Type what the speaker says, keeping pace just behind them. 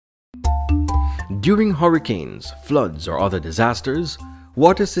During hurricanes, floods, or other disasters,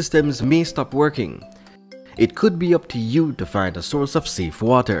 water systems may stop working. It could be up to you to find a source of safe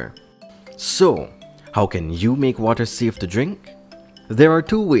water. So, how can you make water safe to drink? There are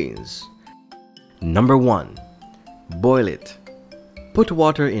two ways. Number 1. Boil it. Put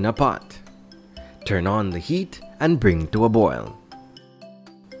water in a pot. Turn on the heat and bring to a boil.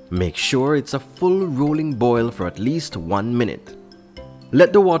 Make sure it's a full rolling boil for at least 1 minute.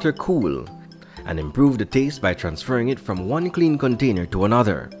 Let the water cool and improve the taste by transferring it from one clean container to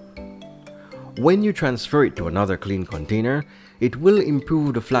another. When you transfer it to another clean container, it will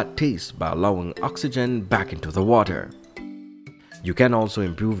improve the flat taste by allowing oxygen back into the water. You can also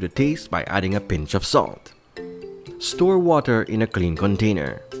improve the taste by adding a pinch of salt. Store water in a clean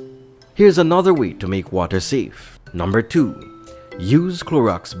container. Here's another way to make water safe. Number 2. Use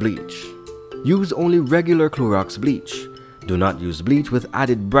Clorox Bleach. Use only regular Clorox Bleach. Do not use bleach with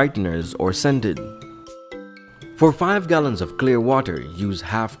added brighteners or scented. For 5 gallons of clear water, use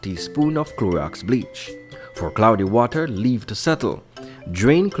half teaspoon of Clorox Bleach. For cloudy water, leave to settle.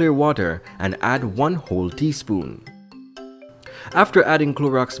 Drain clear water and add 1 whole teaspoon. After adding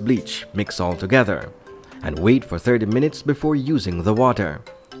Clorox Bleach, mix all together and wait for 30 minutes before using the water.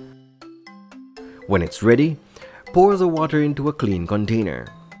 When it's ready, pour the water into a clean container.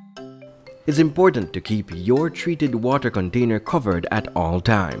 It's important to keep your treated water container covered at all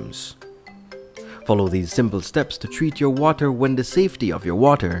times. Follow these simple steps to treat your water when the safety of your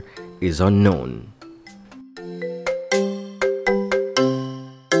water is unknown.